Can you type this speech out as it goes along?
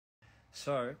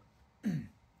So, with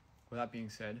that being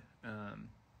said,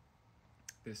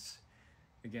 this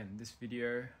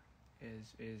video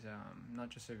is not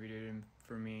just a video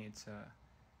for me. It's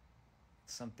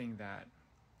something that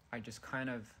I just kind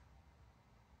of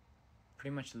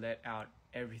pretty much let out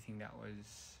everything that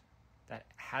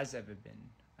has ever been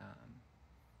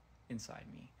inside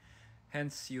me.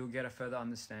 Hence, you'll get a further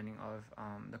understanding of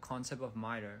the concept of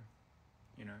Mito,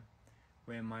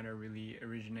 where Mito really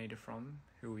originated from,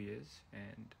 who he is,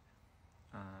 and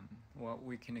what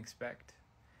we can expect.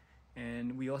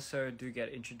 And we also do get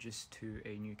introduced to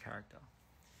a new character.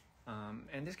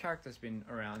 And this character's been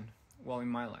around, well, in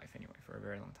my life anyway, for a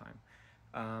very long time.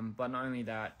 But not only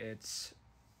that, it's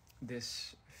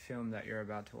this film that you're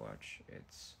about to watch.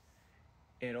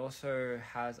 It also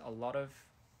has a lot of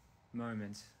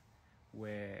moments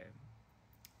where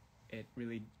it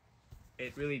really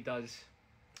does,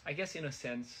 I guess, in a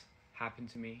sense, happen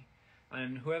to me.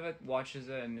 And whoever watches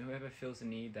it and whoever feels the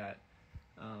need that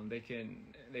they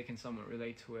can somewhat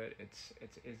relate to it, it's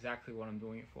exactly what I'm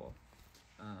doing it for.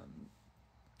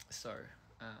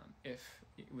 If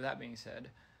with that being said,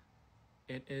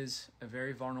 it is a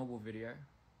very vulnerable video.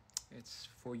 It's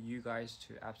for you guys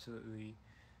to absolutely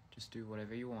just do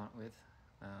whatever you want with.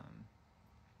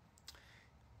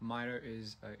 Mito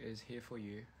is here for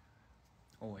you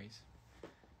always,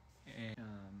 and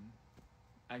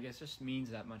I guess just means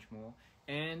that much more.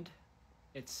 And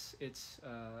it's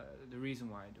the reason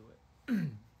why I do it.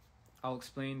 I'll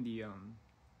explain the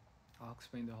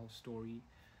whole story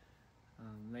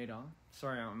later.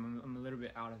 Sorry, I'm a little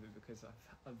bit out of it because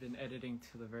I've been editing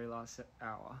till the very last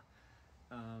hour,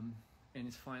 and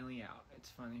it's finally out.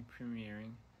 It's finally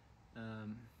premiering.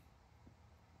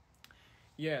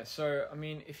 Yeah. So I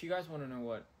mean, if you guys want to know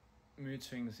what mood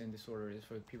swings and disorder is,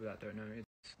 for people that don't know,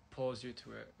 it's pause due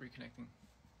to it reconnecting.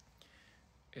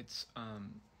 It's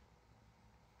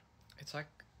like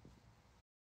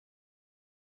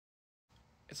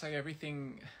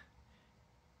everything.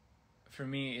 For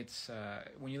me, it's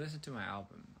when you listen to my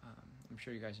album, I'm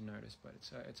sure you guys noticed, but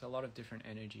it's a lot of different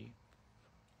energy,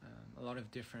 a lot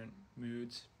of different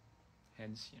moods.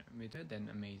 Hence, mood then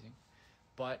amazing.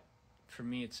 But for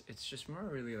me, it's just more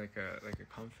really like a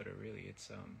comforter. Really,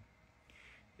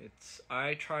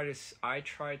 I try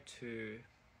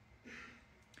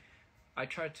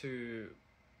to.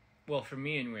 Well, for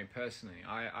me anyway, personally,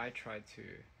 I try to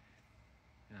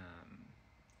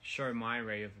show my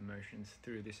array of emotions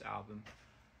through this album,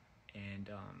 and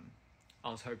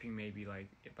I was hoping maybe like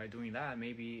by doing that,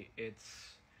 maybe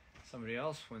it's somebody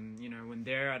else when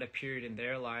they're at a period in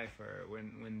their life, or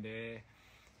when they're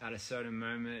at a certain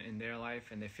moment in their life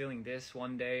and they're feeling this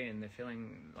one day and they're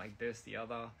feeling like this the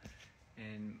other,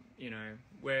 and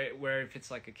where if it's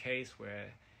like a case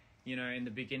where in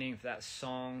the beginning, if that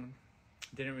song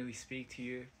didn't really speak to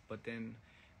you, but then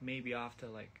maybe after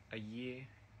like a year,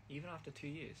 even after 2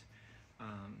 years, I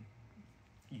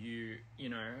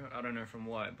don't know from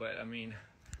what, but I mean,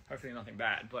 hopefully nothing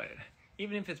bad, but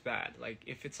even if it's bad, like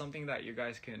if it's something that you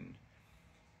guys can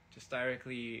just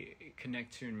directly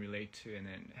connect to and relate to and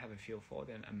then have a feel for,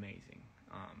 then amazing.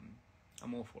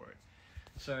 I'm all for it.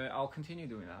 So I'll continue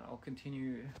doing that. I'll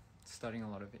continue studying a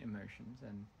lot of emotions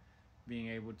and being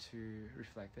able to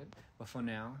reflect it. But for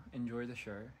now, enjoy the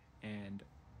show and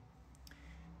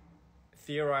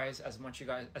theorize as much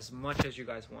as you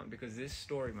guys want, because this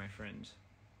story, my friends,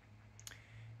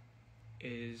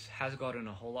 has gotten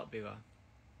a whole lot bigger.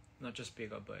 Not just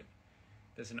bigger, but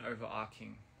there's an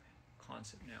overarching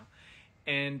concept now.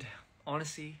 And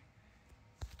honestly,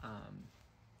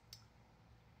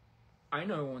 I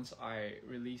know once I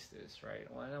release this, right?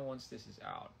 Well, I know once this is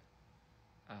out,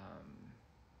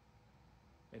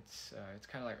 it's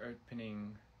kind of like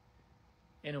opening,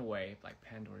 in a way, like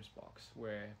Pandora's box,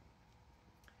 where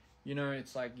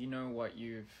it's like what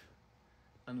you've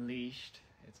unleashed.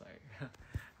 It's like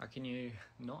how can you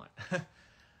not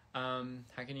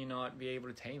how can you not be able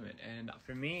to tame it? And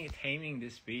for me, taming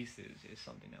this beast is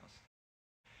something else.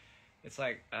 It's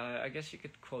like I guess you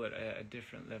could call it a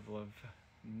different level of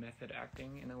method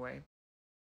acting in a way.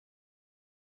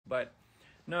 But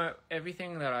no,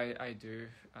 everything that I do,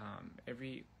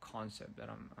 every concept that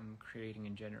I'm creating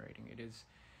and generating,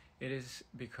 it is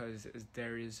because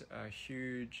there is a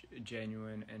huge,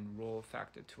 genuine, and raw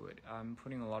factor to it. I'm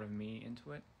putting a lot of me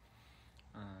into it,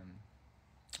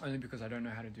 only because I don't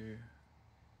know how to do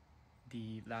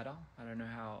the latter. I don't know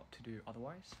how to do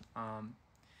otherwise. I'm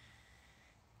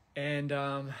kind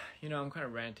of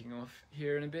ranting off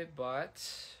here in a bit, but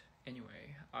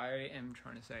anyway, I am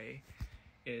trying to say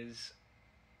is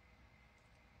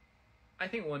I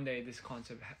think one day this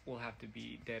concept will have to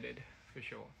be deaded for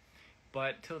sure.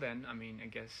 But till then, I mean, I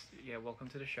guess, yeah, welcome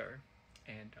to the show.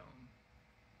 And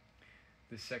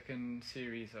the second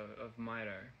series of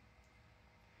Milo,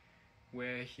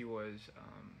 where he was,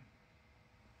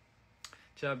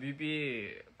 자,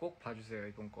 뮤비 꼭 봐주세요,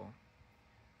 이번 거.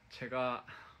 제가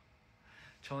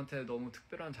저한테 너무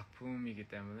특별한 작품이기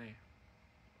때문에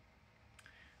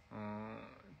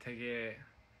되게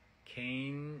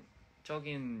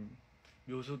개인적인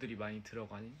요소들이 많이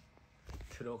들어가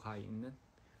있는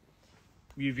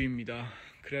뮤비입니다.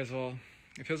 그래서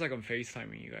it feels like I'm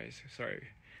FaceTiming you guys. Sorry.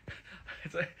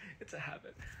 it's a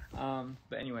habit.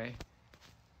 But anyway.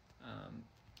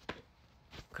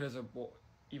 그래서 뭐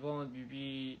이번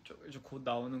뮤비 이제 곧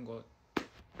나오는 거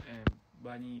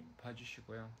많이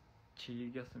봐주시고요.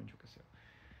 즐겼으면 좋겠어요.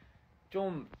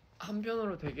 좀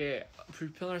한편으로 되게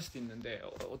불편할 수도 있는데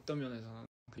어떤 면에서는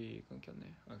그게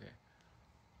끊겼네. 오케이.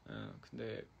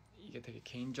 근데 이게 되게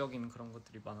개인적인 그런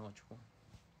것들이 많아가지고.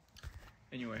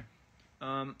 Anyway,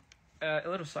 a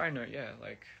little side note, yeah,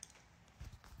 like,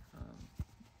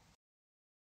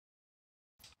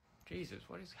 Jesus,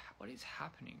 what is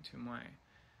happening to my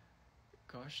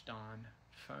gosh darn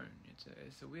phone?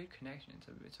 It's a weird connection.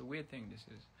 It's a weird thing. This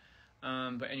is.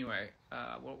 But anyway,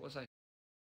 what was I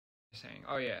saying?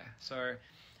 Oh yeah, so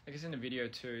I guess in the video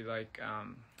too, like,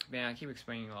 man, I keep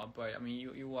explaining a lot, but I mean,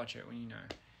 you watch it when you know.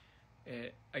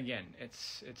 Again,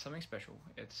 it's something special.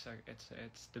 It's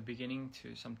the beginning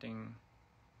to something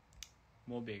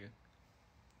more bigger.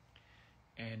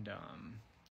 And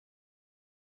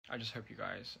I just hope you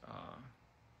guys,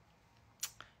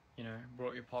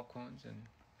 brought your popcorns, and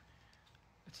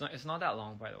it's not that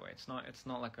long, by the way. It's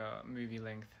not like a movie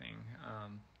length thing.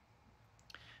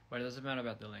 But it doesn't matter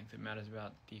about the length. It matters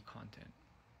about the content.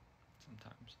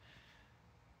 Sometimes,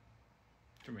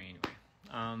 for me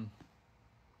anyway.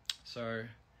 So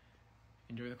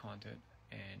enjoy the content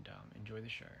and enjoy the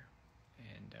show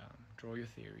and draw your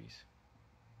theories.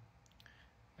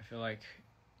 I feel like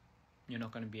you're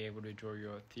not going to be able to draw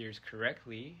your theories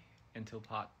correctly until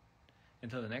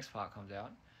the next part comes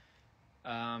out.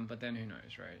 But then who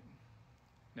knows, right?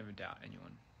 Never doubt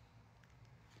anyone.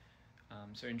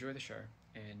 So enjoy the show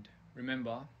and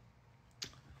remember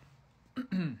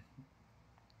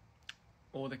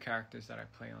all the characters that I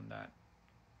play on that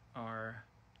are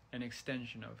an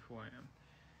extension of who I am.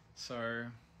 So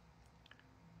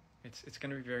it's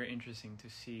going to be very interesting to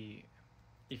see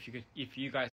if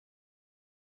you guys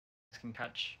can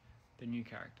catch the new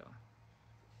character,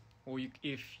 or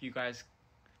if you guys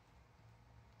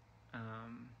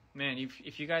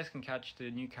if you guys can catch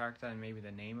the new character and maybe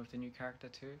the name of the new character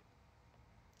too,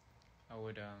 I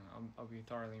would I'll be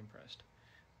thoroughly impressed.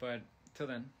 But till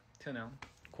now,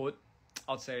 quote,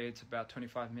 I'd say it's about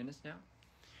 25 minutes now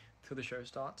till the show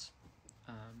starts.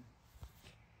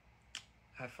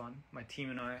 Have fun. My team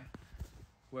and I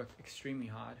work extremely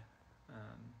hard.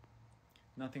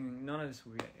 None of this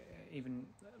would be even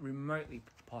remotely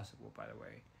possible, by the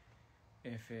way,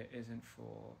 if it isn't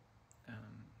for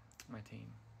my team,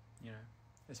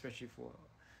 especially for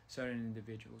certain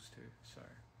individuals too. So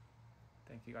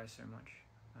thank you guys so much.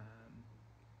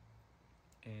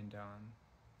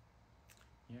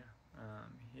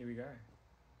 Here we go.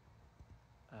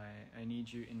 I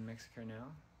need you in Mexico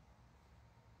now.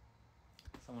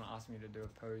 Someone asked me to do a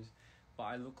pose, but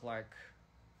I look like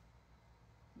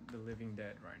the living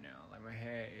dead right now. Like, my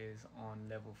hair is on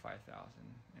level 5,000,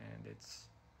 and it's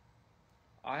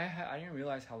I didn't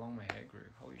realize how long my hair grew.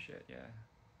 Holy shit, yeah.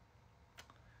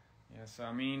 So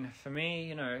I mean, for me,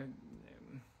 you know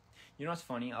what's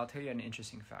funny? I'll tell you an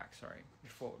interesting fact. Sorry,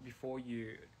 before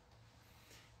you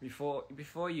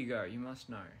go, you must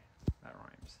know that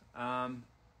rhymes.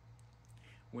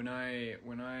 When I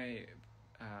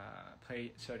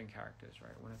play certain characters,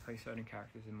 right? When I play certain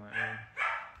characters in my own,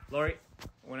 Laurie,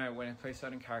 when I play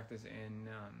certain characters in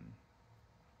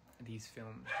these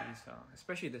films,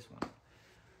 especially this one,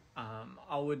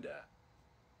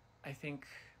 I think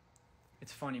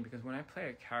it's funny because when I play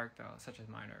a character such as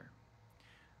Minor,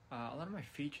 a lot of my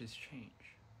features change.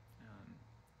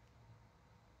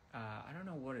 I don't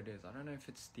know what it is. I don't know if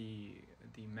it's the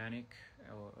manic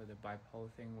or the bipolar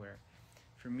thing, where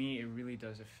for me it really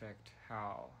does affect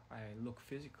how I look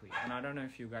physically. And I don't know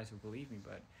if you guys will believe me,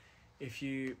 but if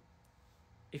you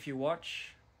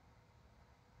watch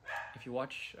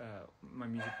my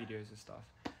music videos and stuff,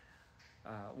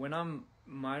 when I'm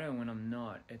Minor and when I'm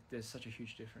not, there's such a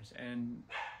huge difference, and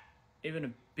even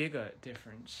a bigger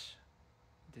difference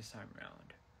this time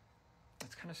around.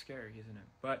 It's kind of scary, isn't it?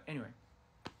 But anyway,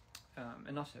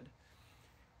 enough said.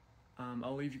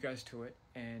 I'll leave you guys to it,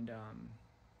 and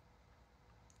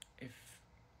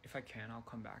if I can, I'll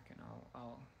come back and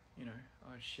I'll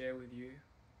share with you,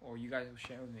 or you guys will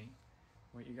share with me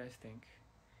what you guys think.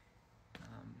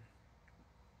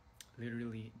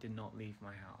 Literally did not leave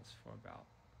my house for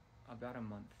about a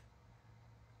month.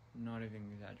 Not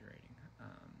even exaggerating.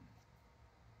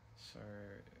 So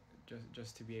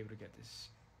just to be able to get this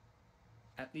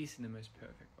at least in the most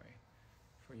perfect way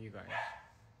for you guys.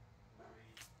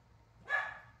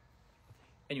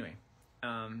 Anyway,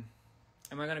 am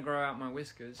I gonna grow out my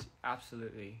whiskers?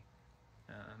 Absolutely.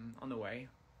 On the way,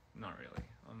 not really.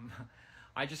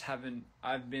 I just haven't.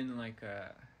 I've been like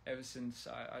ever since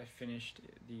I finished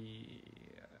the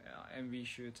MV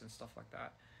shoots and stuff like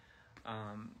that.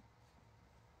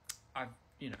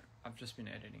 I've just been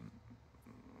editing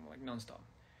like nonstop.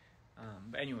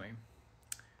 But anyway,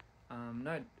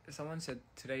 no. Someone said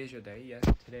today is your day. Yes,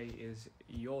 today is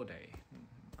your day.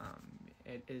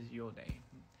 It is your day.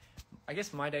 I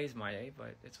guess my day is my day,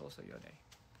 but it's also your day.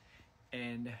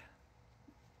 And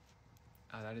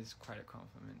that is quite a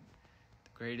compliment. The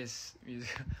greatest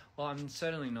music. Well, I'm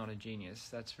certainly not a genius.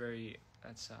 That's very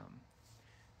nice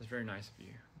of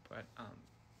you. But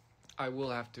I will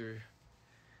have to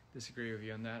disagree with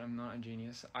you on that. I'm not a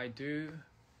genius. I do,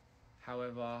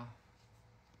 however,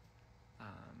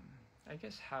 I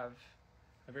guess have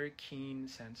a very keen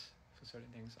sense for certain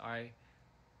things. I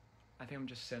think I'm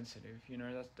just sensitive.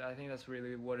 I think that's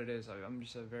really what it is. I'm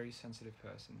just a very sensitive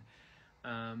person.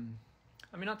 I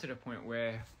mean, not to the point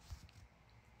where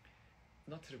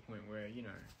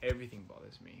everything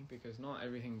bothers me, because not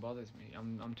everything bothers me.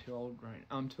 I'm too old, right?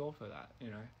 I'm too old for that,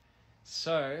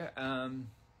 So,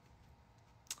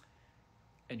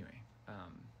 anyway,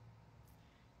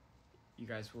 you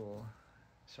guys will.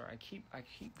 Sorry, I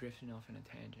keep drifting off in a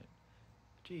tangent.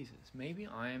 Jesus, maybe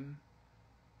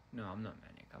No, I'm not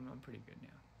manic. I'm pretty good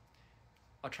now.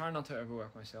 I'll try not to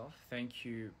overwork myself. Thank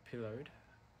you, Pillowed.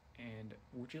 And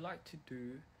would you like to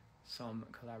do some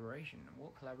collaboration?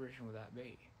 What collaboration would that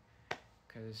be?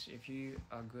 Because if you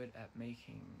are good at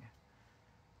making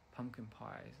pumpkin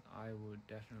pies, I would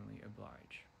definitely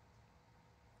oblige.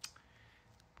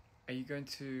 Are you going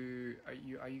to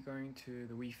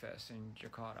the Wii Fest in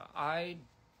Jakarta? I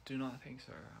do not think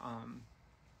so.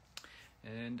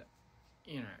 And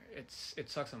it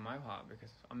sucks on my part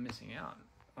because I'm missing out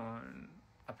on,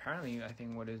 apparently, I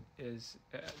think what it is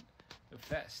the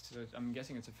fest. So I'm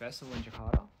guessing it's a festival in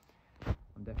Jakarta.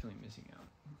 I'm definitely missing out.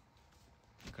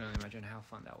 I can only imagine how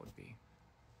fun that would be.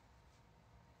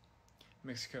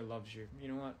 Mexico loves you. You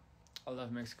know what? I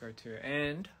love Mexico too,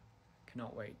 and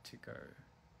cannot wait to go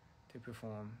to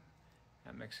perform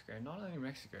at Mexico. Not only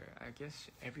Mexico, I guess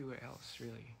everywhere else,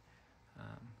 really.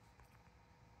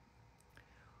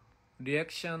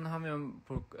 리액션 하면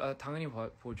당연히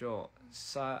보죠.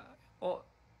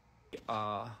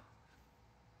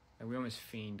 We almost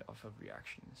fiend off of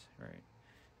reactions, right?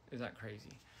 Is that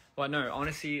crazy? But no,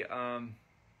 honestly, to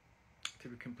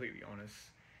be completely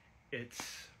honest,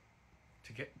 it's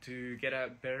to get a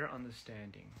better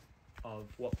understanding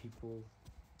of what people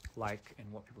like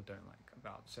and what people don't like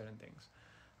about certain things.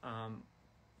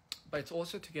 But it's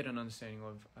also to get an understanding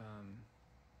of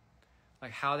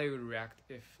like how they would react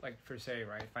if, like, per se,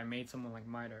 right? If I made someone like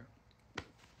Mido,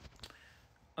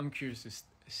 I'm curious to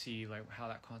see like how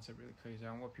that concept really plays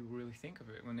out and what people really think of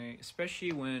it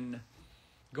especially when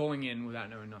going in without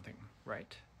knowing nothing,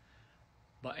 right?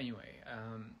 But anyway,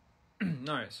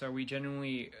 no. So we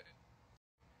genuinely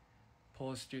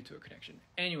paused due to a connection.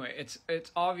 Anyway, it's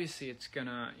obviously it's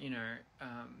gonna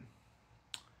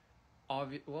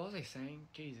what was I saying?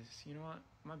 Jesus, you know what?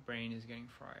 My brain is getting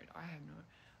fried. I have no.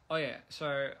 Oh yeah.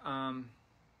 So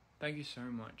thank you so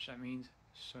much. That means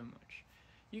so much.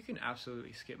 You can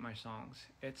absolutely skip my songs.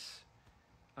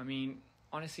 I mean,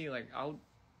 honestly, like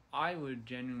I would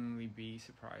genuinely be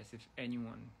surprised if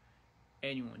anyone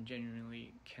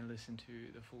genuinely can listen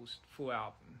to the full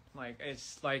album. Like,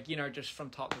 it's like, just from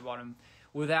top to bottom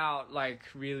without like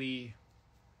really,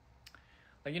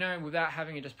 like, without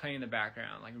having it just playing in the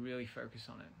background, like really focus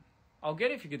on it. I'll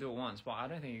get it if you could do it once, but I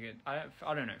don't think you could. I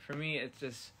don't know. For me, it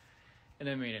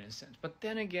never made any sense. But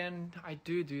then again, I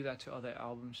do that to other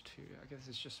albums too. I guess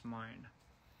it's just mine.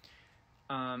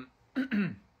 And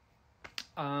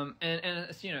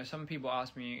some people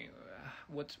ask me,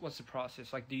 what's the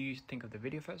process? Like, do you think of the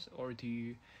video first, or do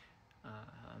you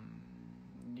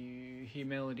hear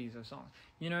melodies of songs?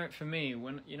 For me,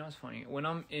 it's funny, when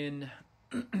I'm in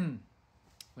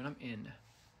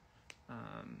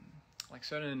like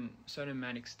certain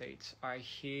manic states, I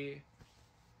hear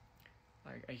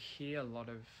a lot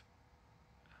of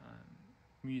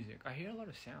music. I hear a lot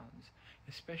of sounds,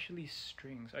 especially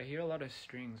strings. I hear a lot of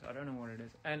strings. I don't know what it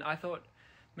is. And I thought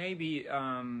maybe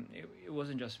it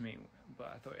wasn't just me,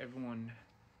 but I thought everyone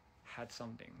had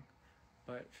something.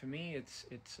 But for me, it's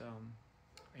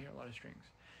I hear a lot of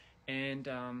strings, and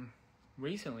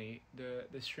recently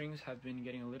the strings have been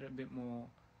getting a little bit more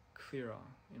clearer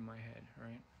in my head,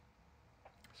 right?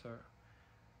 So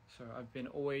I've been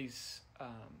always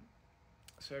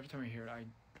so every time I hear it,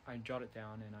 I jot it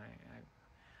down, and I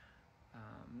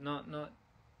not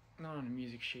on a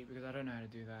music sheet because I don't know how to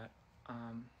do that.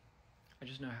 I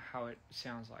just know how it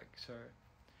sounds like, so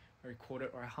I record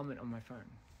it or I hum it on my phone,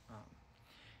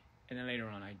 and then later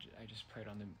on I just play it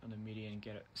on the MIDI and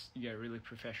get a really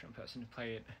professional person to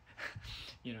play it,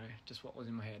 you know, just what was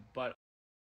in my head. But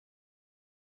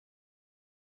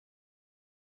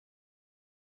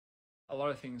a lot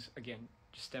of things again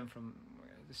just stem from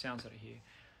the sounds that I hear,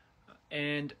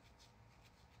 and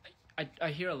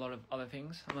I hear a lot of other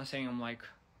things. I'm not saying I'm like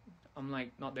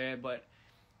not there, but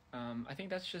I think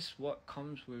that's just what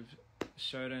comes with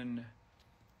certain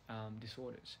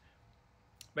disorders.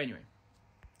 But anyway,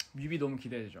 뮤비 너무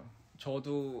기대되죠.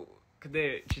 저도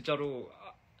근데 진짜로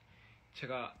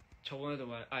제가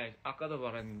저번에도 아까도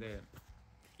말했는데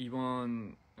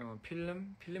이번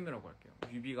필름이라고 할게요.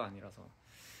 뮤비가 아니라서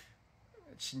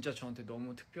진짜 저한테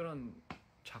너무 특별한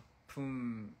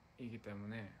작품이기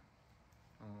때문에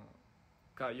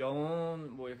그러니까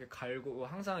영혼 뭐 이렇게 갈고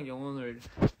항상 영혼을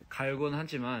갈곤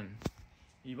하지만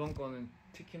이번 거는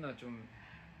특히나 좀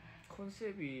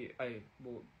컨셉이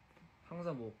뭐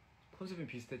항상 뭐 컨셉이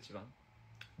비슷했지만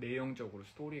내용적으로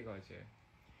스토리가 이제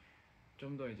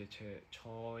좀 더 이제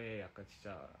저의 약간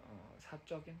진짜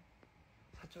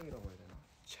사적이라고 해야 되나?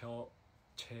 제가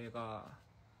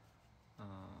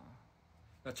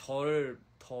그러니까 저를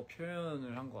더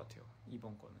표현을 한 것 같아요.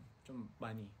 이번 거는 좀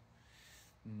많이.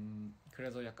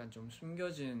 그래서 약간 좀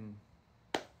숨겨진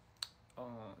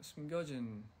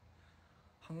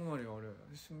한국말이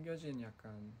어려워요. 숨겨진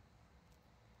약간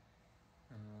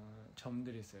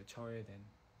점들이 있어요. 저에 대한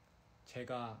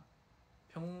제가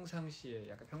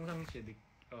평상시에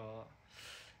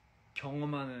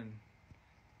경험하는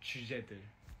주제들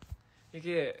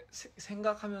이게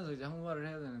생각하면서 이제 한국말을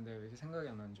해야 되는데 왜 이렇게 생각이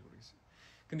안 나는지 모르겠어요.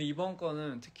 근데 이번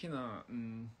거는 특히나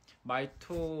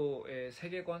마이토의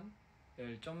세계관을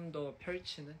좀 더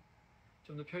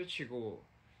펼치고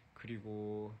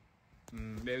그리고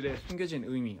내 숨겨진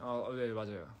의미 네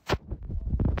맞아요.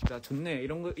 나 좋네.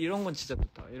 이런 건 진짜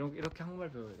좋다. 이렇게 한국말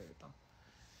배워야 되겠다.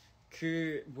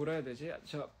 그 뭐라 해야 되지?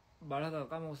 제가 말하다가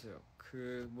까먹었어요.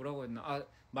 그 뭐라고 했나?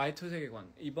 마이토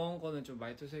세계관. 이번 거는 좀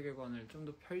마이토 세계관을 좀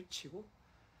더 펼치고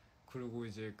그리고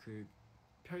이제 그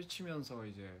펼치면서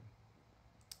이제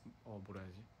뭐라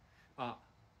해야지?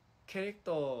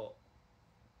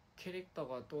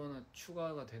 캐릭터가 또 하나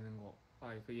추가가 되는 거.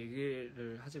 이거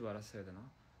얘기를 하지 말았어야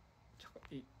되나?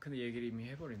 잠깐 근데 얘기를 이미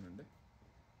해버렸는데.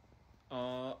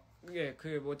 예,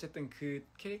 뭐 어쨌든 그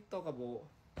캐릭터가 뭐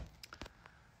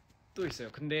또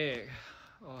있어요. 근데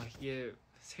이게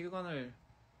세계관을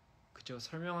그죠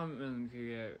설명하면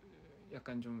그게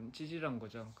약간 좀 찌질한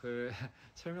거죠. 그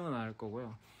설명은 안 할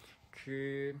거고요.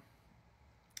 그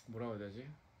뭐라고 해야 되지?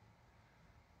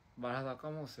 말하다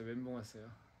까먹었어요. 멘붕 왔어요.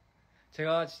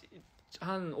 제가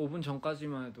한 5분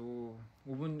전까지만 해도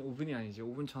 5분이 아니지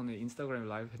 5분 전에 인스타그램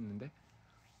라이브 했는데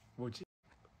뭐지?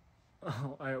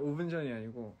 5분 전이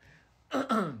아니고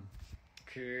한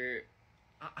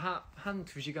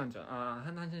 2시간 전,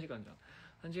 한 1시간 전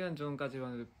 1시간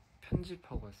전까지만 해도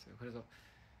편집하고 왔어요.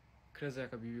 그래서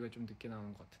약간 뮤비가 좀 늦게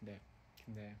나오는 것 같은데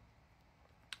근데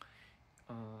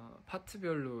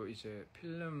파트별로 이제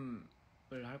필름을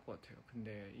할 것 같아요.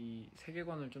 근데 이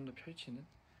세계관을 좀 더 펼치는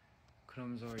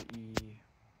그러면서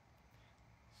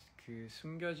그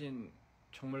숨겨진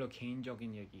정말로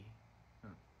개인적인 얘기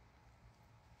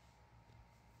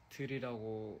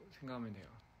들이라고 생각하면 돼요.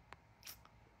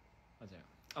 맞아요.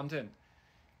 아무튼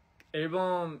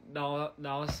앨범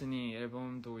나왔으니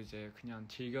앨범도 이제 그냥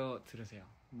즐겨 들으세요.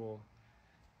 뭐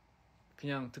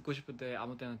그냥 듣고 싶을 때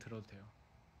아무 때나 들어도 돼요.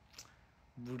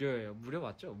 무료예요. 무료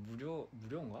맞죠?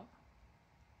 무료인가?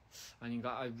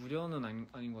 아닌가? 무료는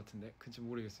아닌 것 같은데 그치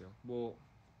모르겠어요. 뭐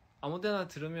아무 때나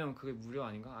들으면 그게 무료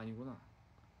아닌가? 아니구나.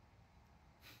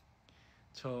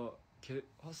 저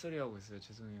헛소리 하고 있어요.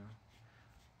 죄송해요.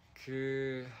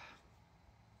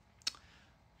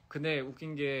 근데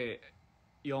웃긴 게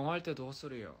영어 할 때도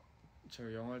헛소리예요.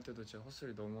 저 영어 할 때도 제가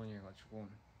헛소리 너무 많이 해가지고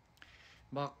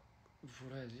막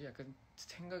뭐라 해야지? 약간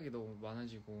생각이 너무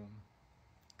많아지고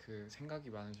그 생각이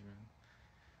많아지면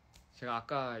제가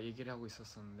아까 얘기를 하고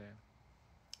있었었는데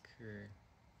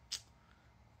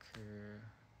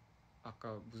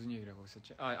아까 무슨 얘기를 하고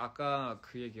있었지? 아까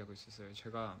그 얘기하고 있었어요.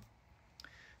 제가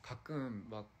가끔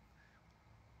막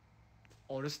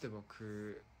어렸을 때 막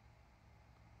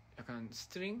약간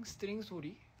스트링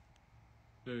소리를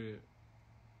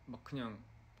막 그냥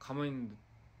가만히 있는데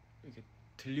이렇게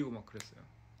들리고 막 그랬어요.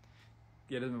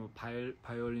 예를 들면 뭐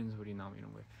바이올린 소리나 뭐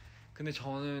이런 거예요. 근데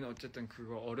저는 어쨌든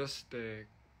그거 어렸을 때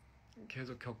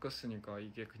계속 겪었으니까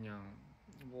이게 그냥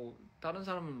뭐 다른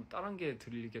사람은 다른 게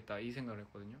들리겠다 이 생각을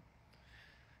했거든요.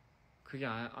 그게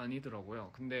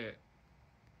아니더라고요. 근데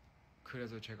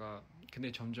그래서 제가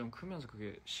근데 점점 크면서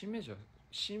그게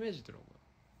심해지더라고요.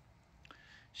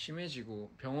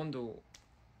 심해지고 병원도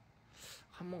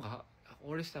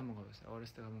어렸을 때 한번 가봤어요.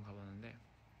 어렸을 때 한번 가봤는데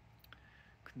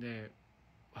근데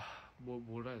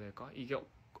뭐라 해야 될까? 이게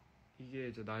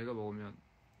이제 나이가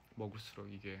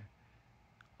먹을수록 이게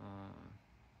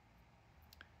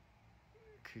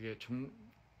그게 좀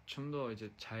더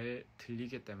이제 잘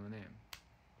들리기 때문에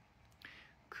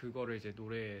그거를 이제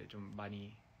노래에 좀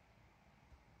많이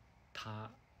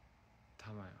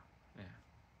담아요. 네.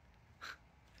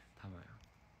 담아요.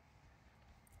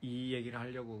 이 얘기를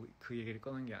하려고 그 얘기를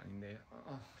꺼낸 게 아닌데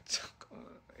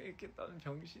잠깐만 이렇게 나는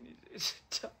병신이지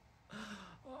진짜.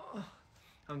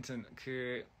 아무튼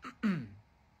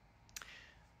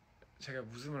제가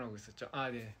무슨 말 하고 있었죠?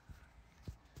 네.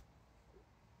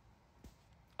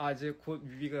 이제 곧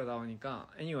뮤비가 나오니까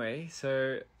anyway,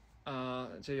 so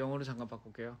제 영어로 잠깐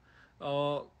바꿀게요.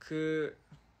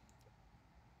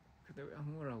 근데 왜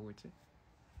한국어를 하고 있지?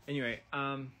 Anyway,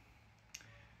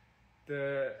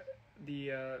 the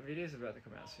video is about to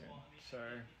come out soon, so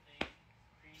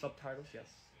subtitles,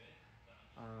 yes.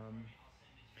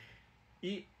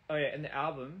 And the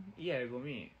album, 이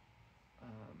앨범이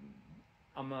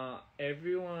아마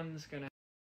everyone's gonna.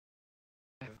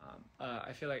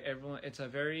 I feel like it's a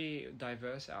very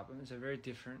diverse album. It's a very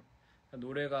different.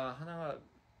 노래가 하나가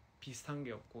비슷한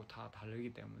게 없고 다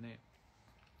다르기 때문에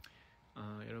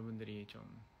여러분들이 좀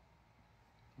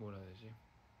뭐라 해야 되지?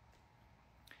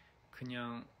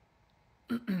 그냥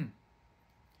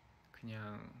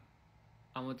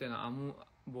아무 때나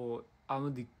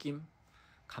아무 느낌,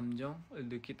 감정을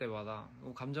느낄 때마다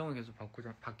감정은 계속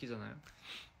바뀌잖아요.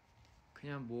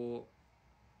 그냥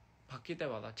바뀔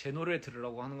때마다 제 노래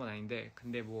들으라고 하는 건 아닌데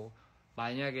근데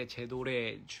만약에 제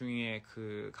노래 중에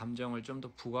그 감정을 좀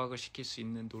더 부각을 시킬 수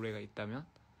있는 노래가 있다면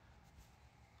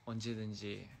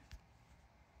언제든지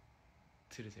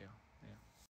들으세요. 네.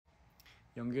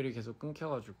 연결이 계속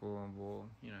끊겨가지고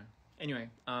Anyway,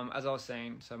 as I was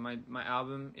saying, so my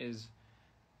album is,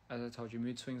 as I told you,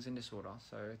 mood swings and disorder.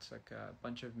 So it's like a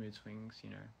bunch of mood swings,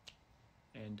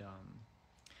 and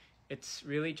it's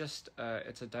really just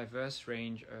it's a diverse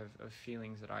range of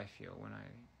feelings that I feel when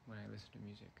I listen to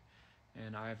music.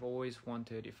 And I've always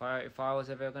wanted, if I was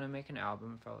ever going to make an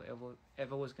album, if I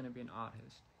ever was going to be an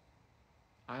artist,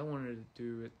 I wanted to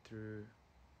do it through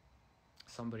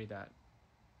somebody that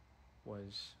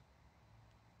was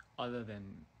other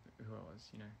than who I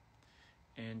was,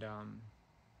 and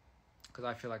because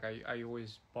I feel like I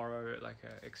always borrow like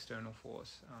an external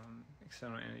force,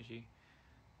 external energy,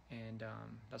 and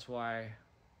that's why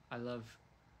I love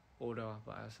order,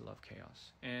 but I also love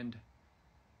chaos. And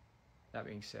that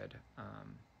being said,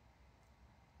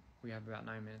 we have about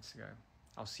 9 minutes to go.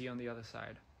 I'll see you on the other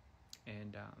side,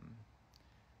 and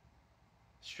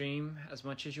stream as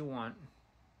much as you want,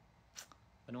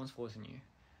 but no one's forcing you.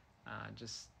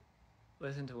 Just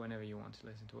listen to whenever you want to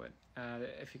listen to it.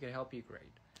 If it could help you,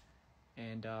 great.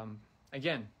 And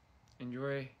again,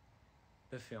 enjoy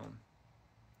the film.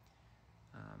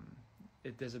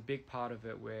 There's a big part of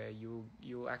it where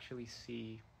you'll actually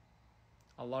see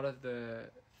a lot of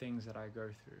the things that I go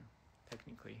through.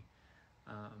 Technically,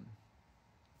 I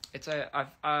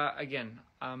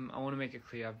want to make it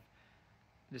clear.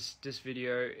 This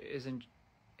video isn't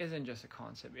just a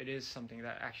concept. It is something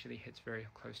that actually hits very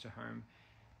close to home.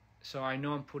 So I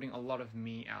know I'm putting a lot of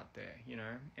me out there,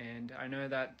 and I know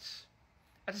that's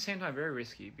at the same time very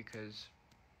risky because,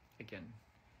 again,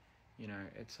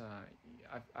 it's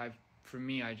for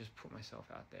me, I just put myself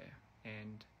out there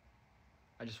and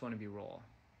I just want to be raw.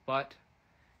 But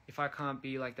if I can't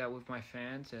be like that with my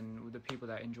fans and with the people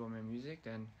that enjoy my music,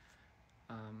 then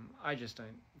I just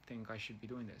don't think I should be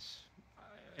doing this.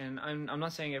 And I'm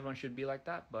not saying everyone should be like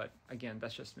that, but again,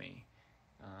 that's just me.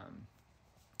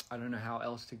 I don't know how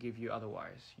else to give you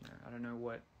otherwise. I don't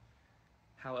know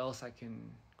how else I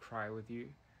can cry with you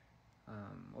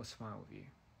or smile with you.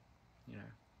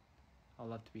 I'll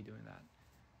love to be doing that.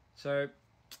 So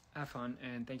have fun,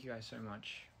 and thank you guys so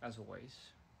much as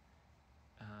always.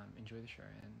 Enjoy the show,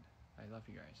 and I love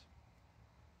you guys.